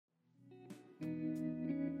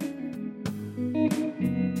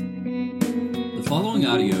following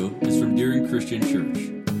audio is from Deering Christian Church.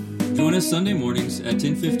 Join us Sunday mornings at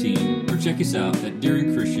 10:15 or check us out at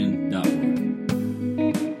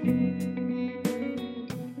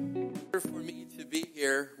deeringchristian.org. For me to be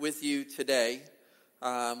here with you today,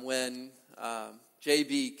 when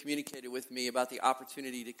JB communicated with me about the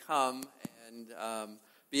opportunity to come and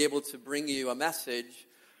be able to bring you a message,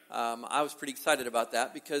 I was pretty excited about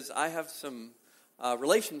that because I have some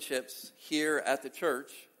relationships here at the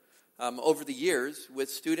church over the years with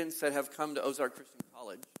students that have come to Ozark Christian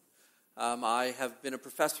College. I have been a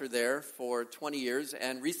professor there for 20 years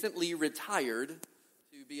and recently retired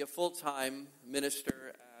to be a full-time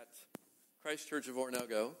minister at Christ Church of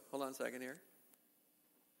Oronogo. Hold on a second here.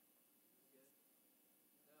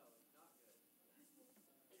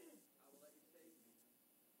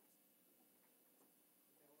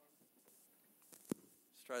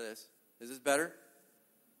 Let's try this. Is this better?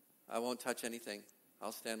 I won't touch anything.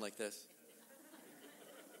 I'll stand like this.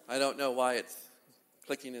 I don't know why it's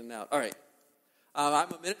clicking in and out. All right.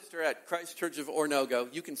 I'm a minister at Christ Church of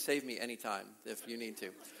Oronogo. You can save me anytime if you need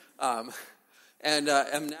to. And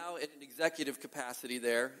I'm now in an executive capacity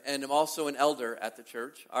there, and I'm also an elder at the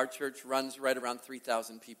church. Our church runs right around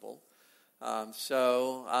 3,000 people.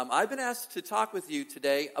 So I've been asked to talk with you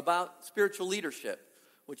today about spiritual leadership,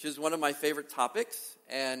 which is one of my favorite topics.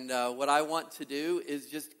 And what I want to do is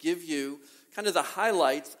just give you kind of the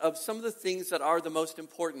highlights of some of the things that are the most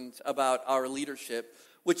important about our leadership,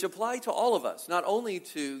 which apply to all of us, not only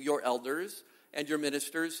to your elders and your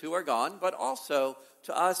ministers who are gone, but also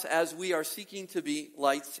to us as we are seeking to be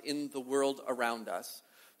lights in the world around us.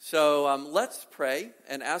 So let's pray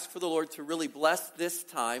and ask for the Lord to really bless this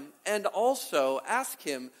time, and also ask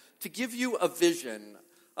Him to give you a vision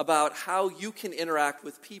about how you can interact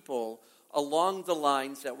with people along the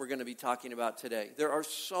lines that we're going to be talking about today. There are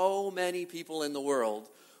so many people in the world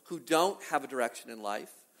who don't have a direction in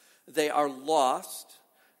life. They are lost.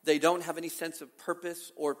 They don't have any sense of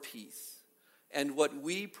purpose or peace. And what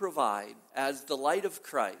we provide as the light of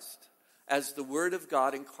Christ, as the Word of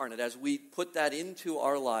God incarnate, as we put that into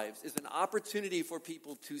our lives, is an opportunity for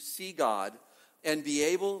people to see God and be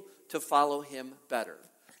able to follow Him better.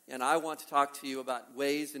 And I want to talk to you about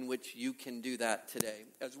ways in which you can do that today,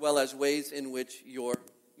 as well as ways in which your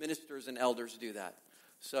ministers and elders do that.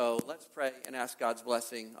 So let's pray and ask God's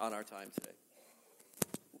blessing on our time today.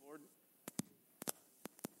 Lord,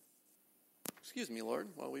 excuse me, Lord,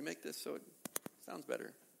 while we make this so it sounds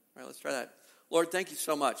better. All right, let's try that. Lord, thank you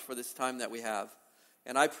so much for this time that we have.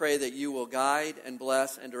 And I pray that you will guide and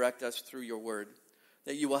bless and direct us through your word.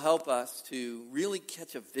 That you will help us to really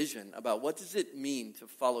catch a vision about what does it mean to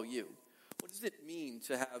follow you? What does it mean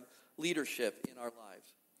to have leadership in our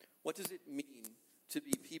lives? What does it mean to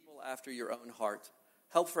be people after your own heart?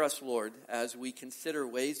 Help for us, Lord, as we consider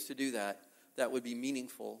ways to do that that would be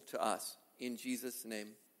meaningful to us. In Jesus'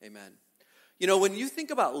 name, amen. You know, when you think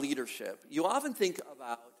about leadership, you often think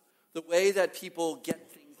about the way that people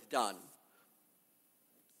get things done.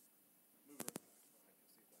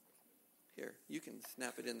 Here, you can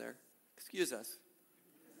snap it in there. Excuse us.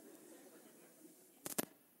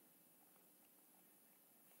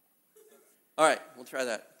 All right, we'll try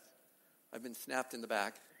that. I've been snapped in the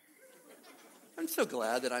back. I'm so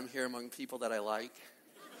glad that I'm here among people that I like.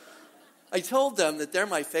 I told them that they're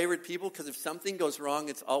my favorite people because if something goes wrong,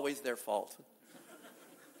 it's always their fault.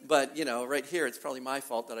 But, you know, right here, it's probably my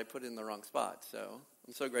fault that I put it in the wrong spot. So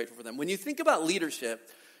I'm so grateful for them. When you think about leadership,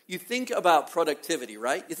 you think about productivity,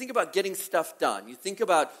 right? You think about getting stuff done. You think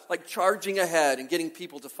about like charging ahead and getting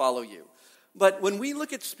people to follow you. But when we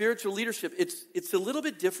look at spiritual leadership, it's a little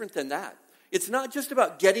bit different than that. It's not just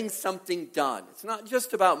about getting something done. It's not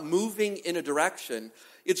just about moving in a direction.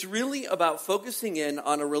 It's really about focusing in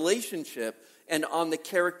on a relationship and on the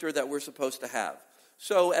character that we're supposed to have.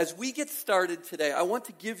 So as we get started today, I want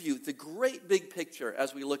to give you the great big picture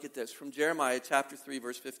as we look at this from Jeremiah chapter 3,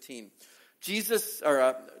 verse 15.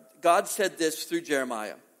 God said this through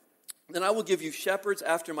Jeremiah. Then I will give you shepherds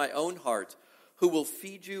after my own heart who will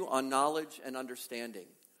feed you on knowledge and understanding.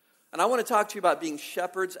 And I want to talk to you about being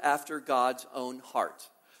shepherds after God's own heart.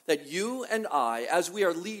 That you and I, as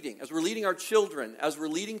we're leading our children, as we're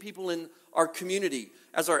leading people in our community,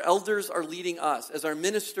 as our elders are leading us, as our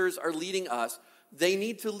ministers are leading us, they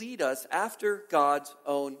need to lead us after God's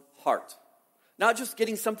own heart. Not just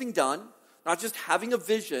getting something done, not just having a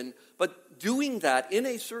vision, but doing that in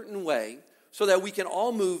a certain way so that we can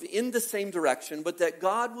all move in the same direction, but that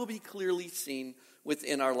God will be clearly seen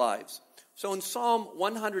within our lives. So in Psalm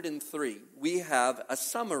 103, we have a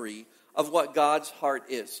summary of what God's heart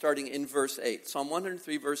is, starting in verse 8. Psalm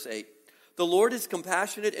 103, verse 8. The Lord is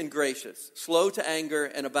compassionate and gracious, slow to anger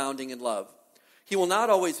and abounding in love. He will not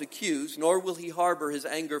always accuse, nor will he harbor his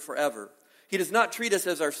anger forever. He does not treat us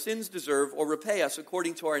as our sins deserve or repay us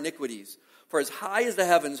according to our iniquities. For as high as the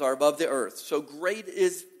heavens are above the earth, so great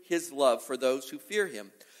is his love for those who fear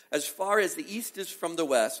him. As far as the east is from the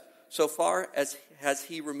west, so far as has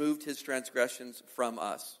he removed his transgressions from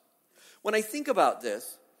us. When I think about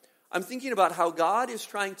this, I'm thinking about how God is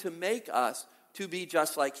trying to make us to be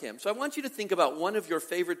just like him. So I want you to think about one of your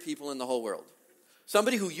favorite people in the whole world.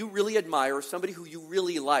 Somebody who you really admire, or somebody who you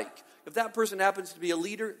really like. If that person happens to be a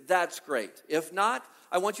leader, that's great. If not,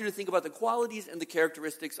 I want you to think about the qualities and the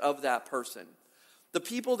characteristics of that person. The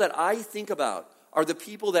people that I think about are the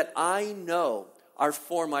people that I know are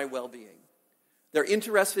for my well-being. They're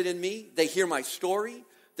interested in me. They hear my story.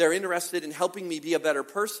 They're interested in helping me be a better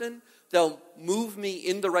person. They'll move me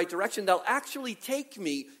in the right direction. They'll actually take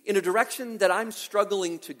me in a direction that I'm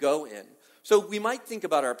struggling to go in. So we might think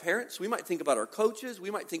about our parents, we might think about our coaches, we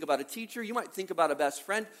might think about a teacher, you might think about a best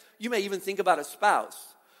friend, you may even think about a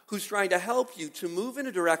spouse who's trying to help you to move in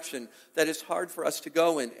a direction that is hard for us to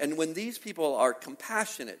go in. And when these people are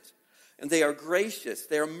compassionate, and they are gracious,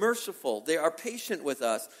 they are merciful, they are patient with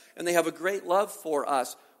us, and they have a great love for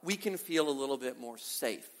us, we can feel a little bit more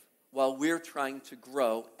safe while we're trying to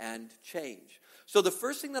grow and change. So the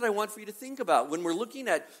first thing that I want for you to think about when we're looking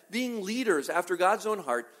at being leaders after God's own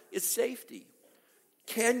heart is safety.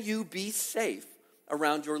 Can you be safe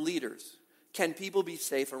around your leaders? Can people be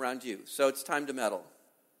safe around you? So it's time to meddle.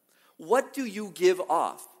 What do you give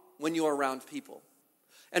off when you're around people?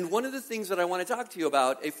 And one of the things that I want to talk to you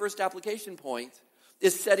about, a first application point,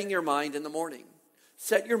 is setting your mind in the morning.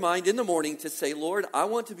 Set your mind in the morning to say, Lord, I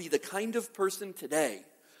want to be the kind of person today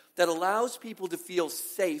that allows people to feel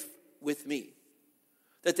safe with me.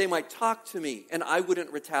 That they might talk to me and I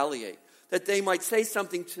wouldn't retaliate. That they might say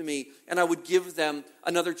something to me and I would give them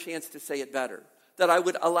another chance to say it better. That I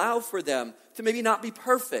would allow for them to maybe not be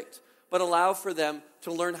perfect, but allow for them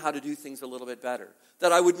to learn how to do things a little bit better.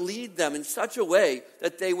 That I would lead them in such a way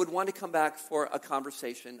that they would want to come back for a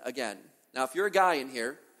conversation again. Now, if you're a guy in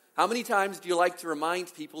here, how many times do you like to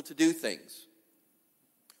remind people to do things?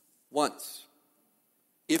 Once.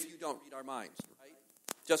 If you don't read our minds, right?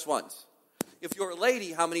 Just once. If you're a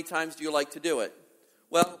lady, how many times do you like to do it?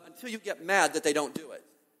 Well, until you get mad that they don't do it.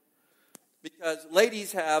 Because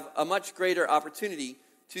ladies have a much greater opportunity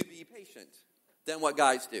to be patient than what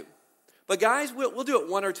guys do. But guys, we'll do it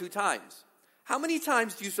one or two times. How many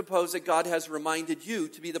times do you suppose that God has reminded you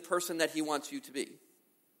to be the person that he wants you to be?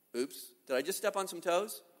 Oops, did I just step on some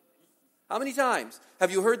toes? How many times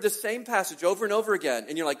have you heard the same passage over and over again,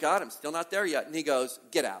 and you're like, God, I'm still not there yet. And he goes,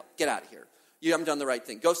 get out of here. You haven't done the right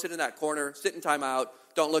thing. Go sit in that corner, sit in time out,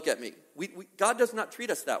 don't look at me. God does not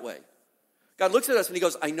treat us that way. God looks at us and he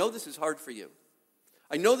goes, I know this is hard for you.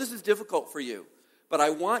 I know this is difficult for you, but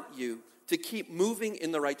I want you to keep moving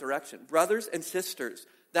in the right direction. Brothers and sisters,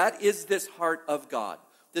 that is this heart of God,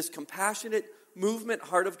 this compassionate movement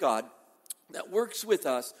heart of God that works with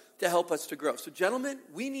us to help us to grow. So gentlemen,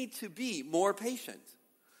 we need to be more patient.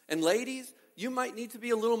 And ladies, you might need to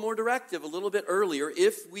be a little more directive a little bit earlier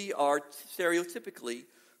if we are stereotypically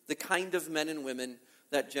the kind of men and women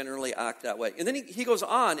that generally act that way. And then he goes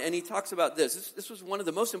on and he talks about this. This was one of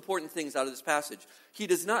the most important things out of this passage. He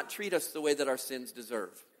does not treat us the way that our sins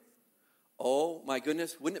deserve. Oh my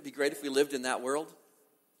goodness, wouldn't it be great if we lived in that world?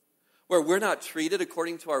 Where we're not treated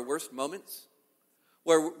according to our worst moments?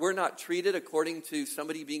 Where we're not treated according to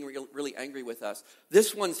somebody being really angry with us.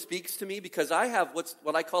 This one speaks to me because I have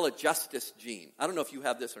what I call a justice gene. I don't know if you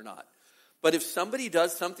have this or not. But if somebody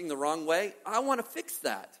does something the wrong way, I want to fix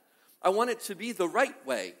that. I want it to be the right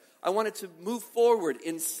way. I want it to move forward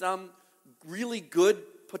in some really good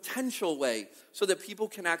potential way so that people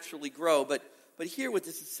can actually grow. But here what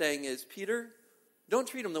this is saying is, Peter, don't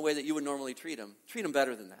treat them the way that you would normally treat them. Treat them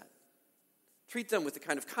better than that. Treat them with the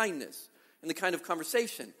kind of kindness and the kind of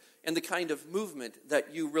conversation and the kind of movement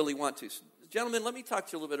that you really want to. So, gentlemen, let me talk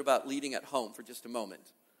to you a little bit about leading at home for just a moment,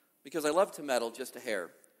 because I love to meddle just a hair.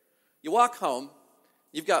 You walk home,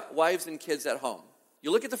 you've got wives and kids at home.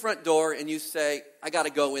 You look at the front door and you say, I got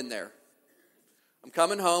to go in there. I'm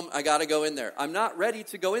coming home, I got to go in there. I'm not ready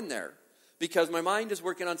to go in there because my mind is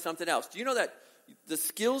working on something else. Do you know that the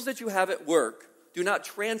skills that you have at work do not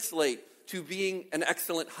translate to being an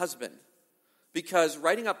excellent husband? Because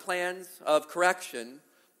writing up plans of correction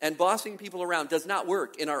and bossing people around does not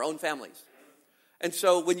work in our own families. And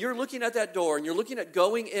so when you're looking at that door and you're looking at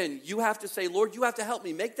going in, you have to say, Lord, you have to help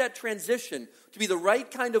me make that transition to be the right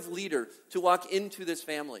kind of leader to walk into this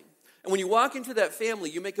family. And when you walk into that family,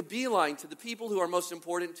 you make a beeline to the people who are most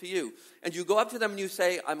important to you. And you go up to them and you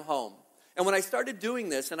say, I'm home. And when I started doing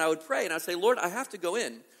this, and I would pray, and I'd say, Lord, I have to go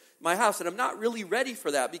in my house, and I'm not really ready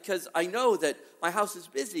for that because I know that my house is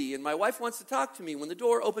busy and my wife wants to talk to me when the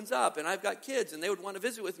door opens up, and I've got kids and they would want to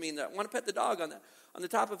visit with me and I want to pet the dog on the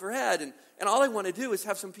top of her head, and all I want to do is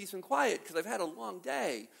have some peace and quiet because I've had a long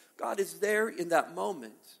day. God is there in that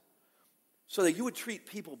moment so that you would treat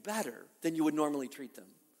people better than you would normally treat them.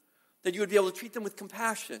 That you would be able to treat them with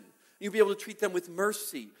compassion. You'd be able to treat them with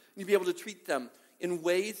mercy. You'd be able to treat them in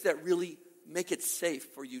ways that really make it safe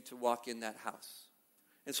for you to walk in that house.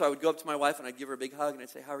 And so I would go up to my wife and I'd give her a big hug and I'd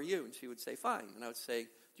say, how are you? And she would say, fine. And I would say, do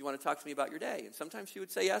you want to talk to me about your day? And sometimes she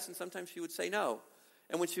would say yes and sometimes she would say no.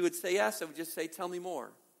 And when she would say yes, I would just say, tell me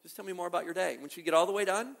more. Just tell me more about your day. When she'd get all the way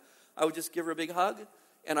done, I would just give her a big hug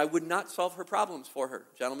and I would not solve her problems for her.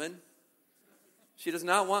 Gentlemen, she does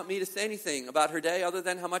not want me to say anything about her day other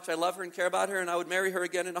than how much I love her and care about her and I would marry her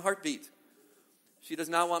again in a heartbeat. She does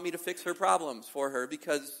not want me to fix her problems for her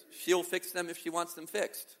because she'll fix them if she wants them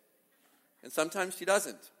fixed. And sometimes she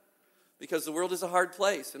doesn't because the world is a hard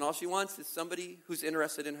place and all she wants is somebody who's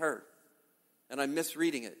interested in her. And I'm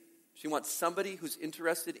misreading it. She wants somebody who's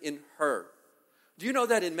interested in her. Do you know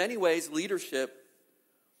that in many ways leadership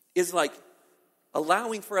is like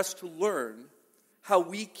allowing for us to learn how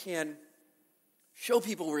we can show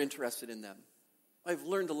people we're interested in them? I've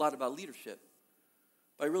learned a lot about leadership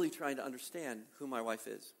by really trying to understand who my wife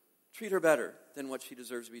is. Treat her better than what she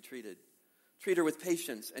deserves to be treated. Treat her with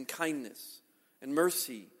patience and kindness and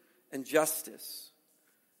mercy and justice,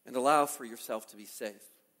 and allow for yourself to be safe.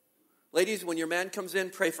 Ladies, when your man comes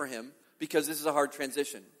in, pray for him because this is a hard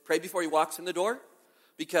transition. Pray before he walks in the door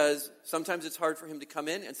because sometimes it's hard for him to come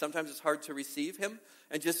in and sometimes it's hard to receive him.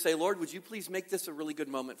 And just say, Lord, would you please make this a really good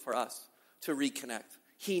moment for us to reconnect?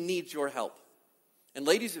 He needs your help. And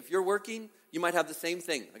ladies, if you're working, you might have the same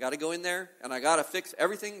thing. I got to go in there and I got to fix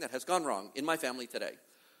everything that has gone wrong in my family today.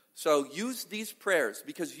 So use these prayers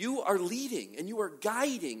because you are leading and you are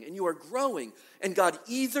guiding and you are growing. And God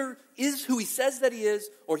either is who he says that he is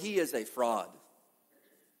or he is a fraud.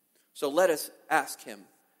 So let us ask him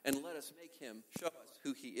and let us make him show us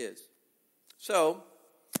who he is. So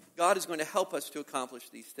God is going to help us to accomplish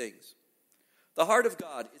these things. The heart of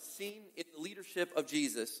God is seen in the leadership of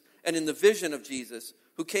Jesus and in the vision of Jesus,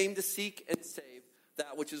 who came to seek and save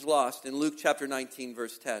that which is lost in Luke chapter 19,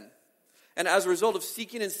 verse 10. And as a result of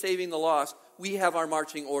seeking and saving the lost, we have our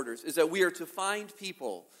marching orders, is that we are to find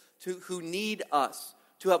people who need us,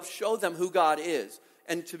 to help show them who God is,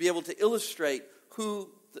 and to be able to illustrate who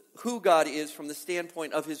God is from the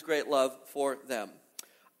standpoint of his great love for them.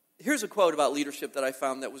 Here's a quote about leadership that I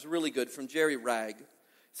found that was really good from Jerry Ragg. It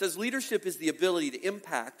says, leadership is the ability to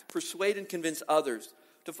impact, persuade, and convince others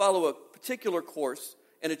to follow a particular course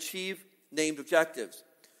and achieve named objectives.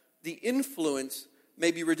 The influence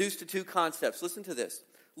may be reduced to two concepts. Listen to this.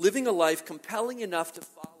 Living a life compelling enough to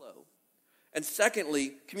follow. And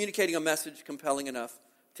secondly, communicating a message compelling enough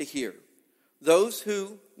to hear. Those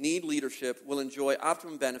who need leadership will enjoy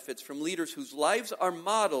optimum benefits from leaders whose lives are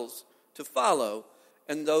models to follow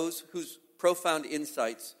and those whose profound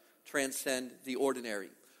insights transcend the ordinary.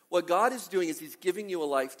 What God is doing is he's giving you a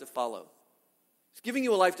life to follow. He's giving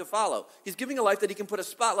you a life to follow. He's giving a life that he can put a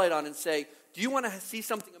spotlight on and say, do you want to see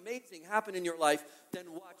something amazing happen in your life?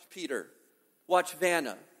 Then watch Peter, watch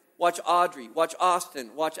Vanna, watch Audrey, watch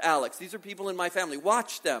Austin, watch Alex. These are people in my family.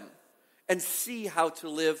 Watch them and see how to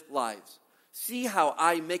live lives. See how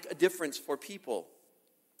I make a difference for people.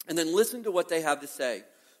 And then listen to what they have to say,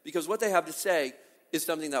 because what they have to say is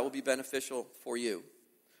something that will be beneficial for you.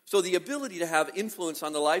 So the ability to have influence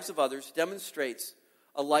on the lives of others demonstrates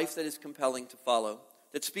a life that is compelling to follow,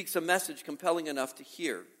 that speaks a message compelling enough to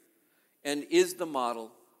hear, and is the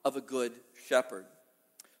model of a good shepherd.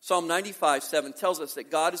 Psalm 95:7 tells us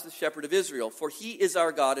that God is the shepherd of Israel, for he is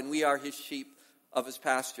our God and we are his sheep of his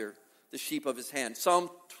pasture, the sheep of his hand. Psalm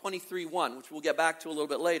 23:1, which we'll get back to a little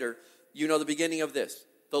bit later, you know the beginning of this.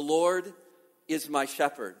 The Lord is my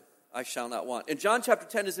shepherd, I shall not want. And John chapter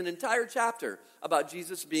 10 is an entire chapter about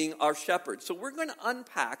Jesus being our shepherd. So we're going to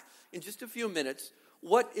unpack in just a few minutes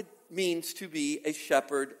what it means to be a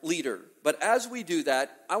shepherd leader. But as we do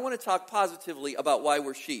that, I want to talk positively about why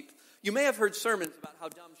we're sheep. You may have heard sermons about how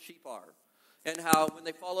dumb sheep are, and how when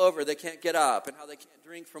they fall over they can't get up, and how they can't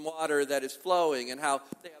drink from water that is flowing, and how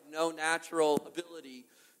they have no natural ability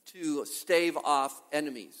to stave off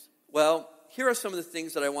enemies. Well, here are some of the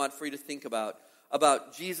things that I want for you to think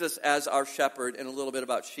about Jesus as our shepherd and a little bit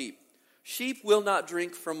about sheep. Sheep will not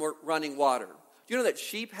drink from running water. Do you know that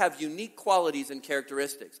sheep have unique qualities and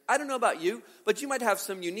characteristics? I don't know about you, but you might have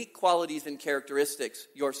some unique qualities and characteristics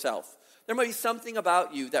yourself. There might be something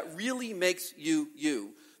about you that really makes you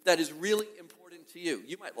you, that is really important to you.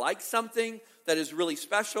 You might like something that is really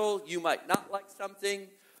special. You might not like something.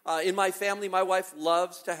 In my family, my wife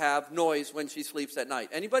loves to have noise when she sleeps at night.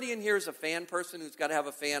 Anybody in here is a fan person who's got to have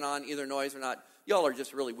a fan on, either noise or not? Y'all are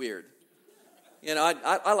just really weird. You know,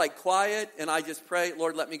 I like quiet, and I just pray,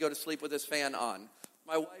 Lord, let me go to sleep with this fan on.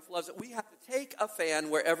 My wife loves it. We have to take a fan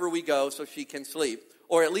wherever we go so she can sleep.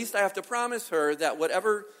 Or at least I have to promise her that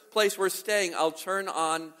whatever place we're staying, I'll turn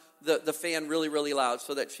on the fan really, really loud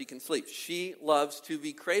so that she can sleep. She loves to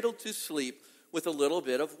be cradled to sleep with a little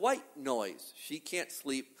bit of white noise. She can't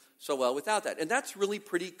sleep so well without that. And that's really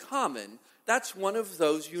pretty common. That's one of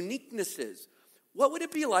those uniquenesses. What would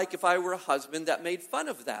it be like if I were a husband that made fun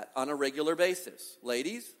of that on a regular basis?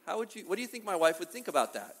 Ladies, what do you think my wife would think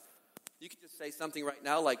about that? You could just say something right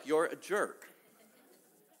now like, you're a jerk.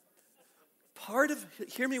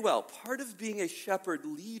 Hear me well, part of being a shepherd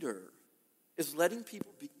leader is letting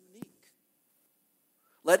people be unique.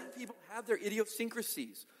 Letting people have their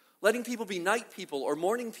idiosyncrasies. Letting people be night people or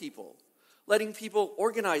morning people. Letting people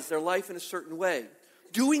organize their life in a certain way.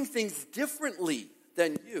 Doing things differently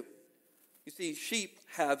than you. You see, sheep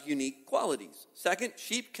have unique qualities. Second,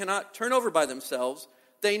 sheep cannot turn over by themselves.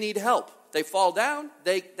 They need help. They fall down,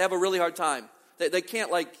 they have a really hard time. They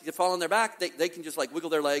can't they fall on their back. They can just wiggle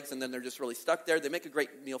their legs and then they're just really stuck there. They make a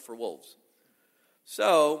great meal for wolves.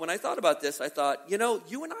 So when I thought about this, I thought,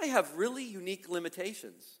 you and I have really unique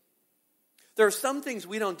limitations. There are some things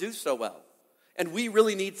we don't do so well, and we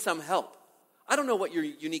really need some help. I don't know what your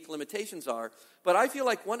unique limitations are, but I feel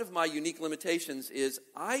like one of my unique limitations is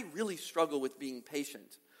I really struggle with being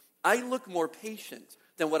patient. I look more patient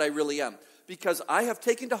than what I really am because I have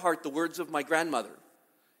taken to heart the words of my grandmother.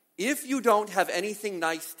 If you don't have anything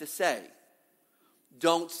nice to say,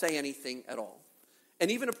 don't say anything at all.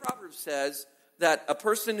 And even a proverb says that a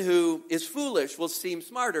person who is foolish will seem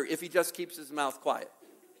smarter if he just keeps his mouth quiet.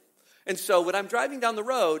 And so when I'm driving down the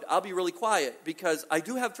road, I'll be really quiet because I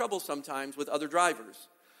do have trouble sometimes with other drivers.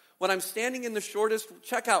 When I'm standing in the shortest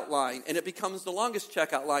checkout line and it becomes the longest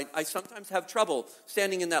checkout line, I sometimes have trouble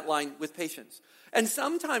standing in that line with patience. And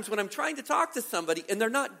sometimes when I'm trying to talk to somebody and they're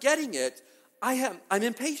not getting it, I'm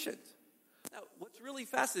impatient. Now, what's really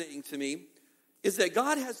fascinating to me is that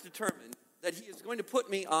God has determined that he is going to put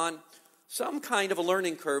me on some kind of a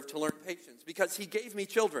learning curve to learn patience because he gave me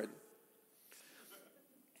children.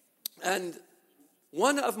 And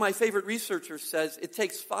one of my favorite researchers says it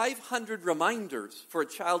takes 500 reminders for a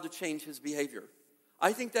child to change his behavior.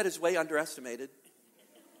 I think that is way underestimated.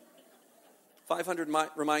 500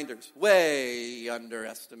 reminders, way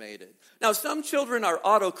underestimated. Now, some children are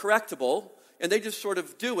auto-correctable, and they just sort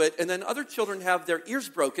of do it, and then other children have their ears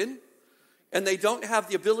broken, and they don't have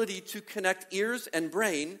the ability to connect ears and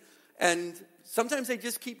brain, and sometimes they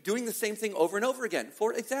just keep doing the same thing over and over again.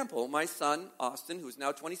 For example, my son, Austin, who is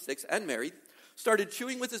now 26 and married, started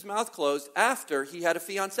chewing with his mouth closed after he had a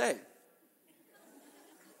fiancée.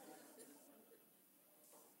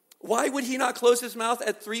 Why would he not close his mouth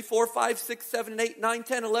at 3, 4, 5, 6, 7, 8, 9,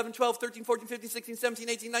 10, 11, 12, 13, 14, 15, 16, 17,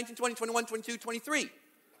 18, 19, 20, 21, 22, 23?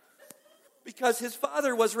 Because his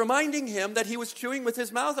father was reminding him that he was chewing with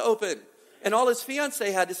his mouth open. And all his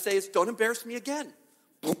fiancée had to say is, don't embarrass me again.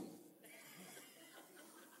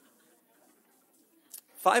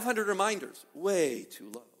 500 reminders, way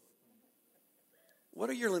too low.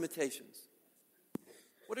 What are your limitations?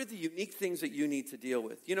 What are the unique things that you need to deal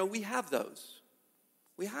with? We have those.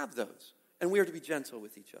 We have those. And we are to be gentle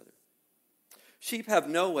with each other. Sheep have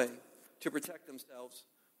no way to protect themselves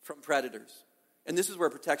from predators. And this is where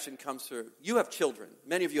protection comes through. You have children.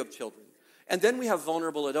 Many of you have children. And then we have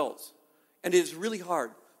vulnerable adults. And it is really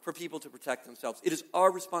hard for people to protect themselves. It is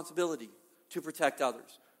our responsibility to protect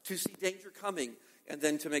others, to see danger coming, and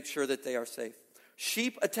then to make sure that they are safe.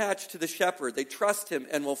 Sheep attach to the shepherd. They trust him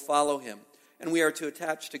and will follow him. And we are to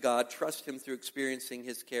attach to God, trust him through experiencing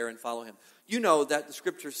his care and follow him. You know that the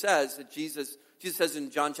scripture says that Jesus says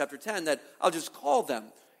in John chapter 10 that I'll just call them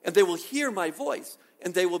and they will hear my voice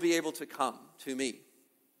and they will be able to come to me.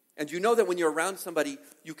 And you know that when you're around somebody,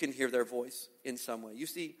 you can hear their voice in some way. You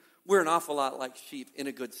see, we're an awful lot like sheep in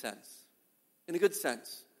a good sense. In a good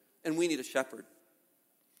sense. And we need a shepherd.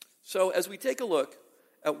 So as we take a look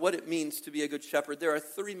at what it means to be a good shepherd, there are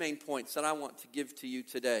 3 main points that I want to give to you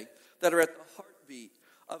today that are at the heartbeat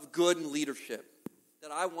of good leadership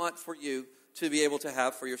that I want for you to be able to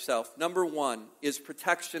have for yourself. Number 1 is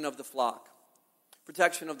protection of the flock.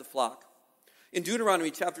 Protection of the flock. In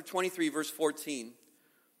Deuteronomy chapter 23, verse 14,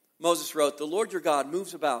 Moses wrote, "The Lord your God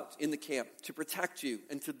moves about in the camp to protect you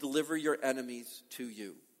and to deliver your enemies to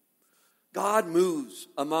you." God moves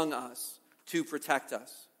among us to protect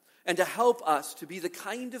us and to help us to be the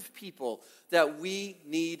kind of people that we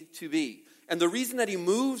need to be. And the reason that he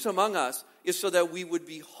moves among us is so that we would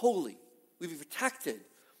be holy, we'd be protected,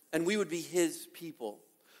 and we would be his people.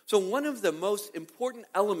 So one of the most important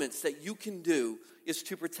elements that you can do is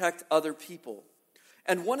to protect other people.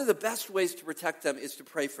 And one of the best ways to protect them is to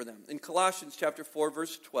pray for them. In Colossians chapter 4,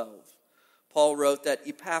 verse 12, Paul wrote that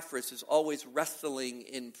Epaphras is always wrestling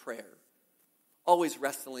in prayer. Always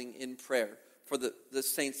wrestling in prayer for the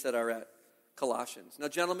saints that are at Colossians. Now,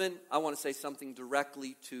 gentlemen, I want to say something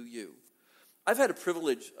directly to you. I've had a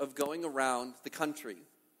privilege of going around the country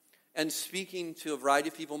and speaking to a variety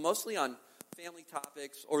of people, mostly on family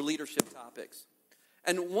topics or leadership topics.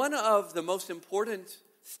 And one of the most important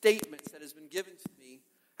statements that has been given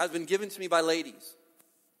to me by ladies.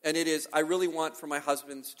 And it is, I really want for my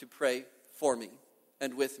husbands to pray for me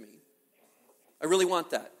and with me. I really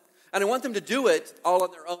want that. And I want them to do it all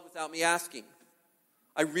on their own without me asking.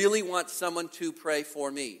 I really want someone to pray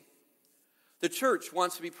for me. The church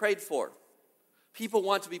wants to be prayed for. People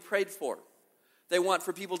want to be prayed for. They want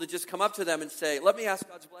for people to just come up to them and say, let me ask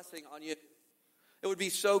God's blessing on you. It would be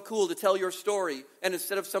so cool to tell your story, and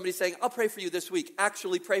instead of somebody saying, I'll pray for you this week,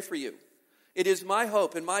 actually pray for you. It is my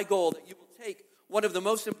hope and my goal that you will take one of the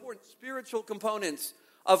most important spiritual components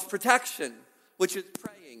of protection, which is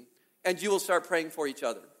praying, and you will start praying for each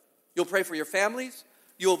other. You'll pray for your families.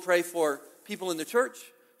 You will pray for people in the church,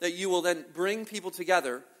 that you will then bring people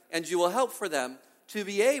together, and you will help for them to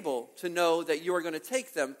be able to know that you are going to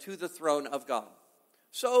take them to the throne of God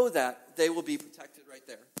so that they will be protected right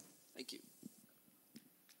there. Thank you.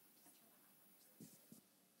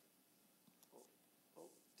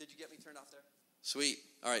 Did you get me turned off there? Sweet.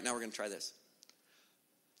 All right, now we're going to try this.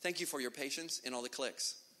 Thank you for your patience and all the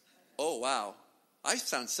clicks. Oh, wow. I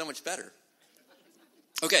sound so much better.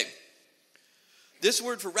 Okay. This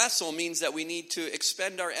word for wrestle means that we need to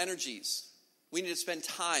expend our energies. We need to spend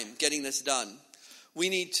time getting this done. We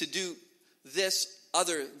need to do this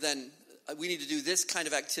we need to do this kind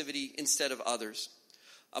of activity instead of others.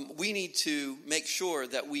 We need to make sure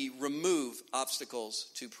that we remove obstacles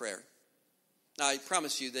to prayer. Now, I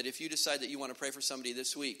promise you that if you decide that you want to pray for somebody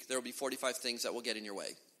this week, there will be 45 things that will get in your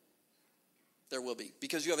way. There will be,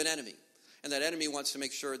 because you have an enemy, and that enemy wants to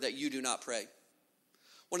make sure that you do not pray.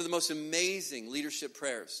 One of the most amazing leadership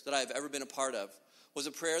prayers that I've ever been a part of was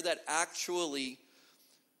a prayer that actually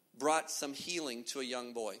brought some healing to a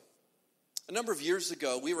young boy. A number of years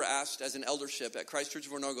ago, we were asked as an eldership at Christ Church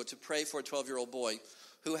of Onorgo to pray for a 12-year-old boy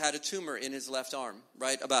who had a tumor in his left arm,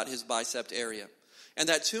 right about his bicep area. And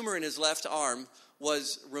that tumor in his left arm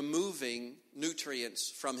was removing nutrients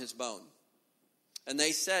from his bone. And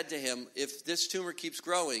they said to him, if this tumor keeps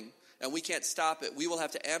growing and we can't stop it, we will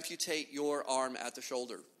have to amputate your arm at the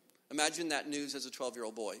shoulder. Imagine that news as a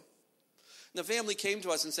 12-year-old boy. And the family came to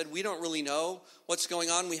us and said, we don't really know what's going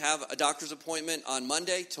on. We have a doctor's appointment on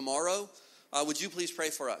Monday, tomorrow. Would you please pray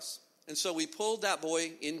for us? And so we pulled that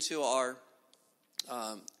boy into our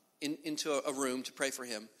into a room to pray for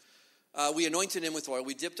him. We anointed him with oil.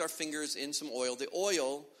 We dipped our fingers in some oil. The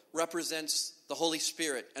oil represents the Holy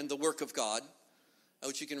Spirit and the work of God,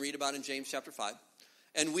 which you can read about in James chapter 5.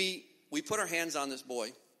 And we put our hands on this boy.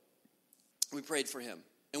 We prayed for him.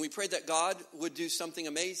 And we prayed that God would do something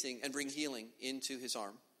amazing and bring healing into his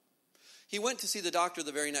arm. He went to see the doctor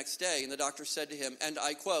the very next day, and the doctor said to him, and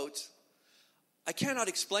I quote, I cannot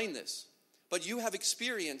explain this, but you have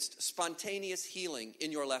experienced spontaneous healing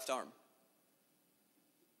in your left arm.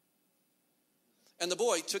 And the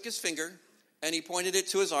boy took his finger, and he pointed it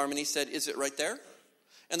to his arm, and he said, is it right there?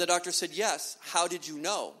 And the doctor said, yes. How did you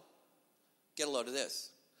know? Get a load of this.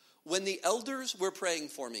 When the elders were praying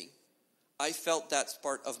for me, I felt that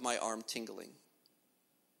part of my arm tingling.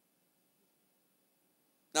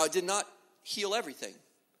 Now, it did not heal everything.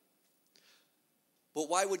 But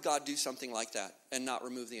why would God do something like that and not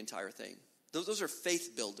remove the entire thing? Those are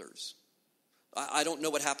faith builders. I don't know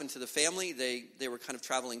what happened to the family. They were kind of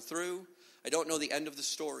traveling through. I don't know the end of the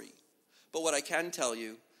story. But what I can tell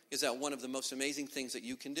you is that one of the most amazing things that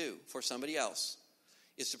you can do for somebody else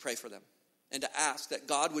is to pray for them and to ask that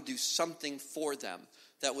God would do something for them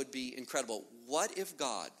that would be incredible. What if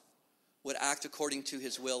God would act according to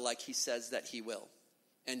his will like he says that he will?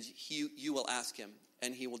 And you will ask him,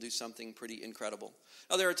 and he will do something pretty incredible.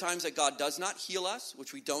 Now, there are times that God does not heal us,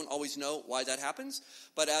 which we don't always know why that happens.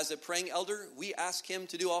 But as a praying elder, we ask him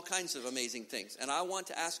to do all kinds of amazing things. And I want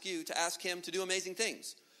to ask you to ask him to do amazing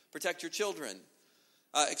things. Protect your children.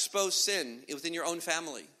 Expose sin within your own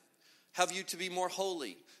family. Have you to be more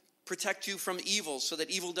holy. Protect you from evil so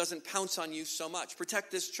that evil doesn't pounce on you so much.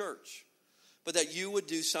 Protect this church. But that you would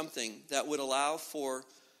do something that would allow for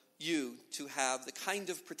you to have the kind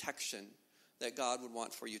of protection that God would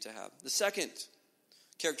want for you to have. The second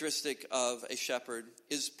characteristic of a shepherd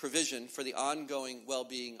is provision for the ongoing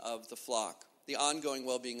well-being of the flock. the ongoing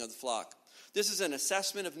well-being of the flock. This is an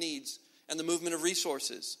assessment of needs and the movement of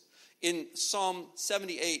resources. In Psalm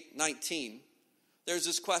 78:19, there's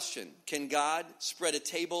this question: can God spread a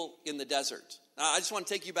table in the desert? Now, I just want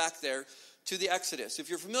to take you back there to the Exodus. If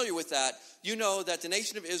you're familiar with that, you know that the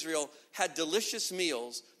nation of Israel had delicious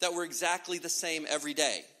meals that were exactly the same every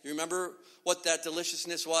day. You remember what that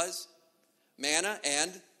deliciousness was? Manna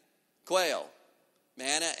and quail.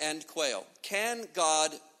 Manna and quail. Can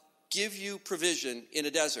God give you provision in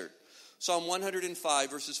a desert? Psalm 105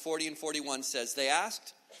 verses 40 and 41 says, they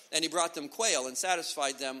asked, and he brought them quail and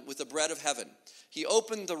satisfied them with the bread of heaven. He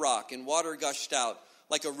opened the rock and water gushed out.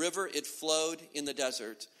 Like a river, it flowed in the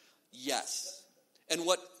desert. Yes. And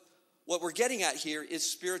what we're getting at here is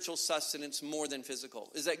spiritual sustenance more than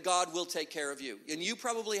physical, is that God will take care of you. And you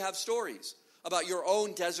probably have stories about your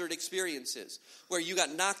own desert experiences where you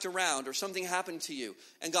got knocked around or something happened to you,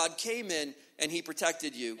 and God came in and he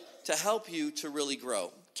protected you to help you to really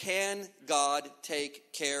grow. Can God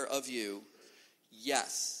take care of you?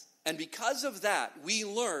 Yes. And because of that, we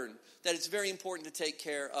learn that it's very important to take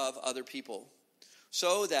care of other people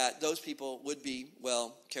so that those people would be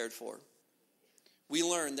well cared for. We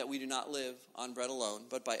learn that we do not live on bread alone,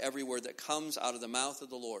 but by every word that comes out of the mouth of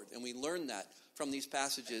the Lord. And we learn that from these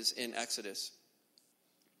passages in Exodus.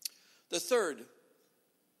 The third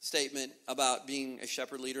statement about being a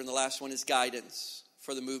shepherd leader, and the last one, is guidance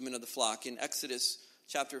for the movement of the flock. In Exodus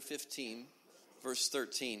chapter 15, verse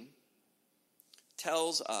 13,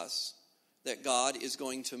 tells us that God is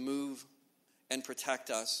going to move and protect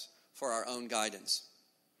us for our own guidance.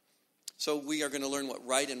 So we are going to learn what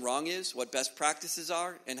right and wrong is, what best practices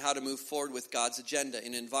are, and how to move forward with God's agenda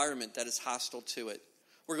in an environment that is hostile to it.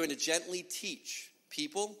 We're going to gently teach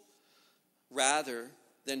people rather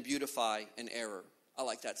than beautify an error. I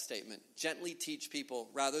like that statement. Gently teach people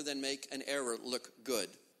rather than make an error look good.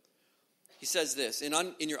 He says this, in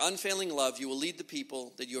your unfailing love you will lead the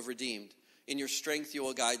people that you have redeemed. In your strength you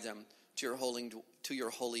will guide them to your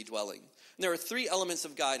holy dwelling. And there are three elements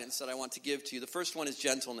of guidance that I want to give to you. The first one is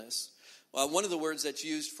gentleness. One of the words that's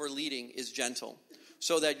used for leading is gentle,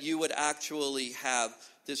 so that you would actually have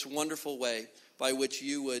this wonderful way by which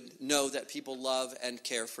you would know that people love and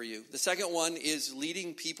care for you. The second one is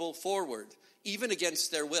leading people forward, even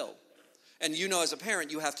against their will. And you know, as a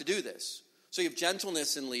parent, you have to do this. So you have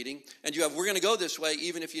gentleness in leading, and you have, we're going to go this way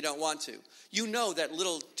even if you don't want to. You know that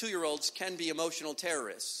little 2-year-olds can be emotional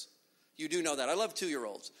terrorists. You do know that. I love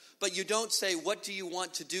 2-year-olds. But you don't say, what do you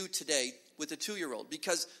want to do today with a 2-year-old?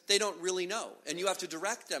 Because they don't really know. And you have to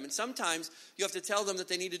direct them. And sometimes you have to tell them that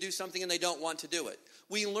they need to do something and they don't want to do it.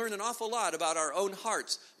 We learn an awful lot about our own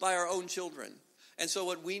hearts by our own children. And so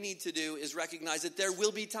what we need to do is recognize that there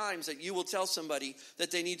will be times that you will tell somebody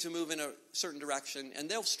that they need to move in a certain direction, and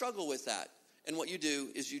they'll struggle with that. And what you do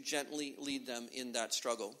is you gently lead them in that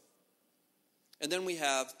struggle. And then we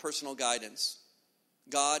have personal guidance.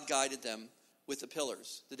 God guided them with the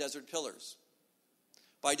pillars, the desert pillars.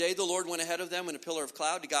 By day the Lord went ahead of them in a pillar of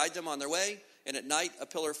cloud to guide them on their way, and at night a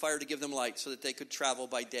pillar of fire to give them light so that they could travel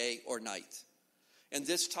by day or night. And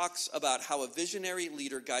this talks about how a visionary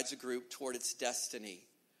leader guides a group toward its destiny.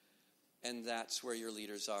 And that's where your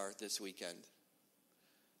leaders are this weekend.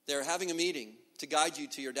 They're having a meeting to guide you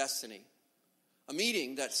to your destiny. A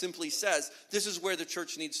meeting that simply says, this is where the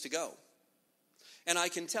church needs to go. And I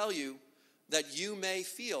can tell you that you may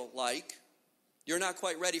feel like you're not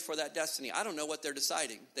quite ready for that destiny. I don't know what they're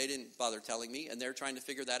deciding. They didn't bother telling me, and they're trying to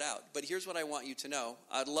figure that out. But here's what I want you to know.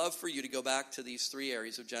 I'd love for you to go back to these three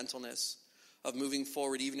areas of gentleness, of moving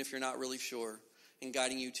forward even if you're not really sure, and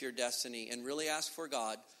guiding you to your destiny, and really ask for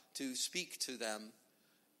God to speak to them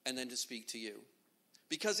and then to speak to you.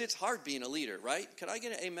 Because it's hard being a leader, right? Could I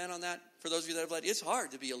get an amen on that? For those of you that have led, it's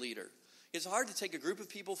hard to be a leader. It's hard to take a group of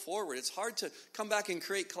people forward. It's hard to come back and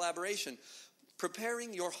create collaboration.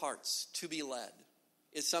 Preparing your hearts to be led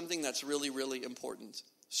is something that's really, really important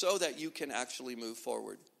so that you can actually move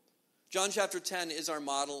forward. John chapter 10 is our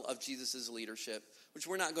model of Jesus' leadership, which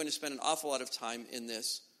we're not going to spend an awful lot of time in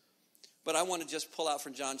this. But I want to just pull out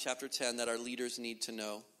from John chapter 10 that our leaders need to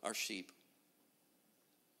know our sheep.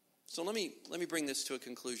 So let me bring this to a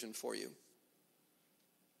conclusion for you.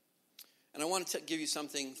 And I want to give you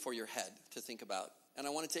something for your head to think about. And I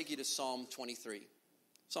want to take you to Psalm 23.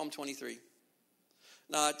 Psalm 23.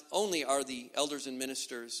 Not only are the elders and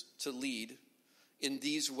ministers to lead in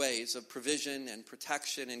these ways of provision and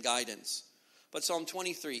protection and guidance, but Psalm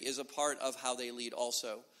 23 is a part of how they lead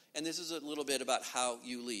also. And this is a little bit about how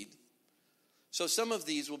you lead. So some of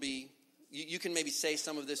these will be, you can maybe say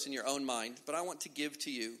some of this in your own mind, but I want to give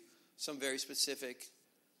to you some very specific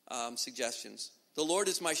suggestions. The Lord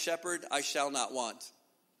is my shepherd, I shall not want.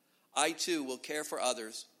 I too will care for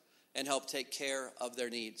others and help take care of their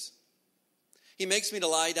needs. He makes me to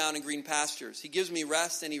lie down in green pastures. He gives me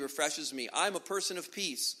rest and he refreshes me. I'm a person of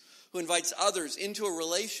peace who invites others into a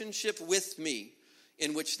relationship with me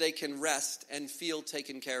in which they can rest and feel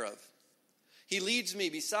taken care of. He leads me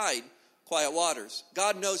beside quiet waters.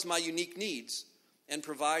 God knows my unique needs and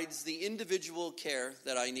provides the individual care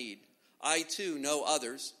that I need. I too know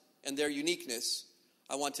others and their uniqueness.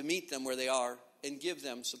 I want to meet them where they are and give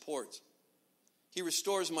them support. He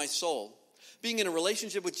restores my soul. Being in a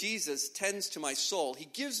relationship with Jesus tends to my soul. He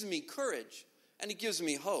gives me courage and he gives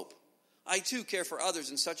me hope. I too care for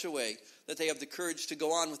others in such a way that they have the courage to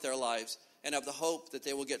go on with their lives and have the hope that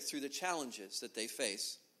they will get through the challenges that they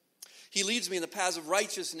face. He leads me in the paths of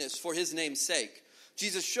righteousness for his name's sake.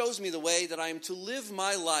 Jesus shows me the way that I am to live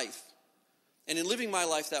my life. And in living my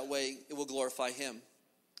life that way, it will glorify him.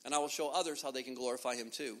 And I will show others how they can glorify him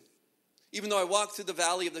too. Even though I walk through the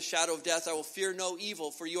valley of the shadow of death, I will fear no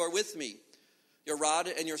evil, for you are with me. Your rod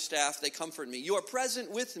and your staff, they comfort me. You are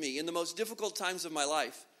present with me in the most difficult times of my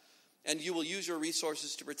life, and you will use your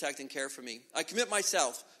resources to protect and care for me. I commit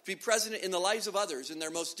myself to be present in the lives of others in their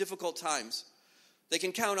most difficult times. They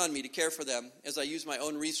can count on me to care for them as I use my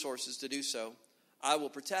own resources to do so. I will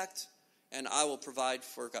protect and I will provide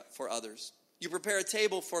for others. You prepare a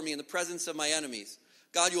table for me in the presence of my enemies.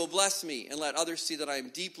 God, you will bless me and let others see that I am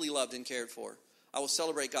deeply loved and cared for. I will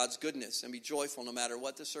celebrate God's goodness and be joyful no matter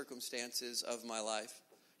what the circumstances of my life.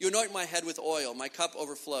 You anoint my head with oil. My cup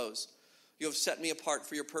overflows. You have set me apart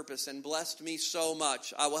for your purpose and blessed me so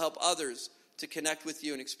much. I will help others to connect with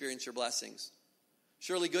you and experience your blessings.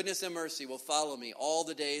 Surely goodness and mercy will follow me all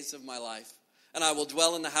the days of my life, and I will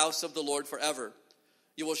dwell in the house of the Lord forever.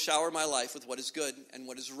 You will shower my life with what is good and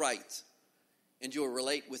what is right, and you will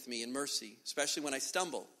relate with me in mercy, especially when I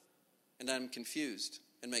stumble and I'm confused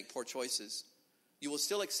and make poor choices. You will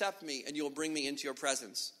still accept me, and you will bring me into your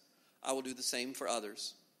presence. I will do the same for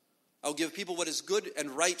others. I will give people what is good and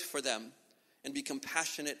right for them and be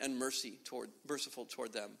compassionate and merciful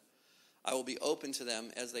toward them. I will be open to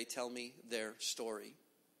them as they tell me their story.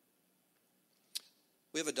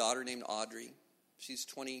 We have a daughter named Audrey. She's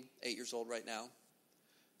 28 years old right now.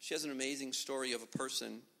 She has an amazing story of a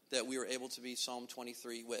person that we were able to be Psalm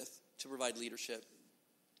 23 with to provide leadership.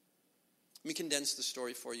 Let me condense the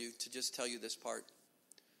story for you to just tell you this part.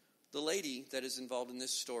 The lady that is involved in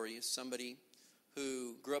this story is somebody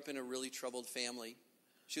who grew up in a really troubled family.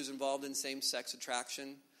 She was involved in same-sex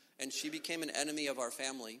attraction, and she became an enemy of our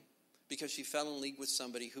family because she fell in league with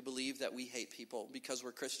somebody who believed that we hate people because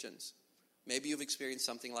we're Christians. Maybe you've experienced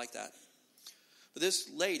something like that. But this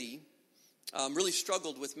lady really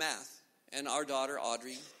struggled with math. And our daughter,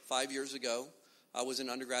 Audrey, 5 years ago, was in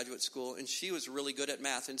undergraduate school, and she was really good at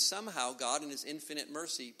math. And somehow, God in his infinite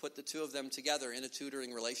mercy put the two of them together in a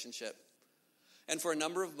tutoring relationship. And for a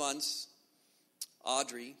number of months,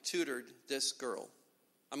 Audrey tutored this girl.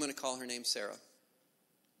 I'm going to call her name Sarah.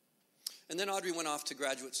 And then Audrey went off to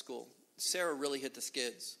graduate school. Sarah really hit the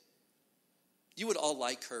skids. You would all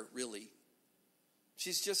like her, really.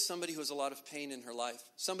 She's just somebody who has a lot of pain in her life.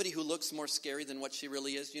 Somebody who looks more scary than what she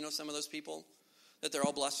really is. You know some of those people? That they're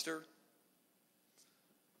all bluster?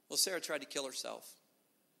 Well, Sarah tried to kill herself.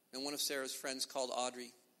 And one of Sarah's friends called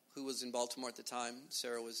Audrey, who was in Baltimore at the time.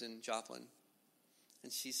 Sarah was in Joplin.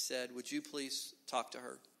 And she said, would you please talk to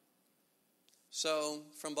her? So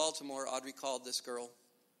from Baltimore, Audrey called this girl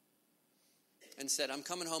and said, I'm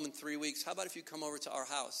coming home in 3 weeks. How about if you come over to our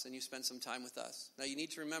house and you spend some time with us? Now, you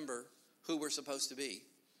need to remember who we're supposed to be.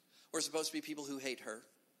 We're supposed to be people who hate her.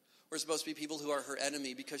 We're supposed to be people who are her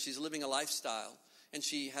enemy because she's living a lifestyle and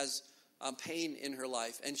she has pain in her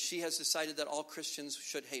life. And she has decided that all Christians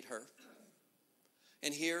should hate her.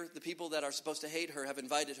 And here, the people that are supposed to hate her have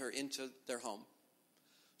invited her into their home.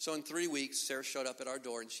 So in 3 weeks, Sarah showed up at our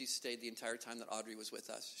door and she stayed the entire time that Audrey was with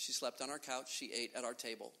us. She slept on our couch. She ate at our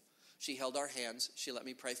table. She held our hands. She let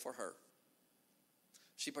me pray for her.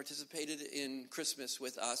 She participated in Christmas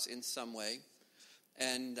with us in some way.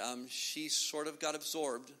 And she sort of got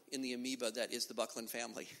absorbed in the amoeba that is the Buckland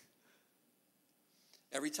family.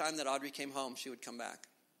 Every time that Audrey came home, she would come back.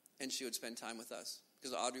 And she would spend time with us.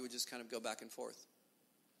 Because Audrey would just kind of go back and forth.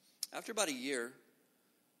 After about a year,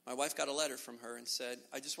 my wife got a letter from her and said,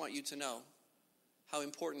 I just want you to know how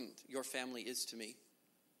important your family is to me.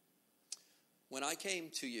 When I came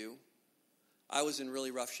to you, I was in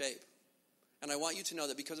really rough shape. And I want you to know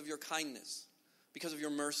that because of your kindness, because of your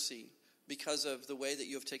mercy, because of the way that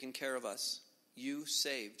you have taken care of us, you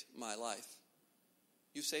saved my life.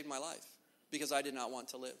 You saved my life because I did not want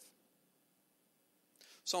to live.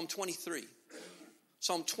 Psalm 23.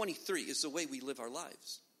 Psalm 23 is the way we live our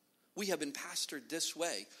lives. We have been pastored this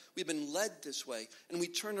way. We've been led this way. And we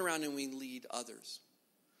turn around and we lead others.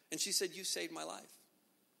 And she said, you saved my life.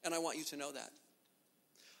 And I want you to know that.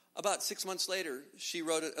 About 6 months later, she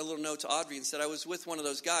wrote a little note to Audrey and said, I was with one of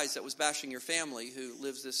those guys that was bashing your family who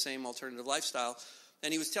lives this same alternative lifestyle.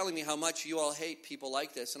 And he was telling me how much you all hate people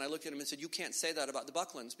like this. And I looked at him and said, you can't say that about the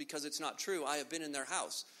Bucklands because it's not true. I have been in their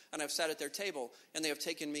house and I've sat at their table and they have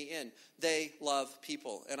taken me in. They love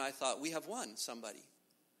people. And I thought, we have won somebody.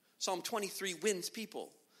 Psalm 23 wins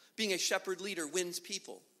people. Being a shepherd leader wins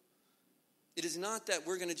people. It is not that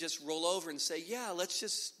we're going to just roll over and say, yeah, let's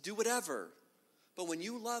just do whatever. But when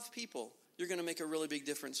you love people, you're going to make a really big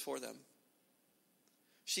difference for them.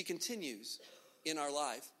 She continues in our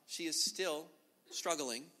life. She is still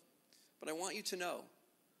struggling. But I want you to know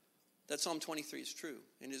that Psalm 23 is true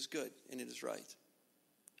and is good and it is right.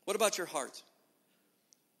 What about your heart?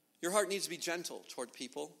 Your heart needs to be gentle toward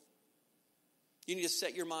people. You need to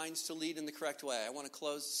set your minds to lead in the correct way. I want to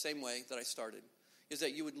close the same way that I started, is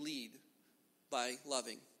that you would lead by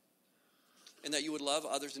loving. And that you would love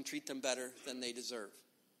others and treat them better than they deserve.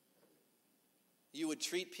 You would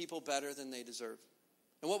treat people better than they deserve.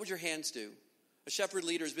 And what would your hands do? A shepherd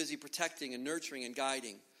leader is busy protecting and nurturing and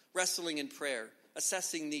guiding, wrestling in prayer,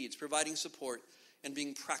 assessing needs, providing support, and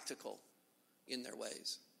being practical in their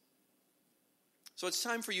ways. So it's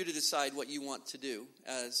time for you to decide what you want to do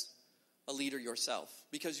as a leader yourself,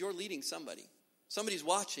 because you're leading somebody. Somebody's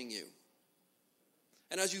watching you.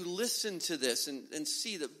 And as you listen to this and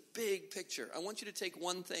see the big picture, I want you to take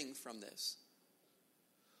one thing from this.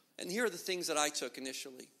 And here are the things that I took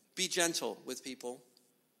initially. Be gentle with people.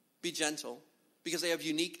 Be gentle, because they have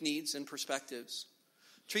unique needs and perspectives.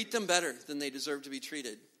 Treat them better than they deserve to be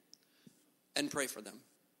treated. And pray for them.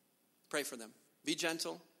 Pray for them. Be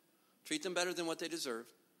gentle. Treat them better than what they deserve.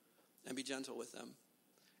 And be gentle with them.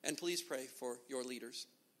 And please pray for your leaders,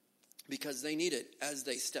 because they need it as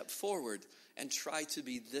they step forward and try to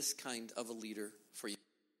be this kind of a leader for you.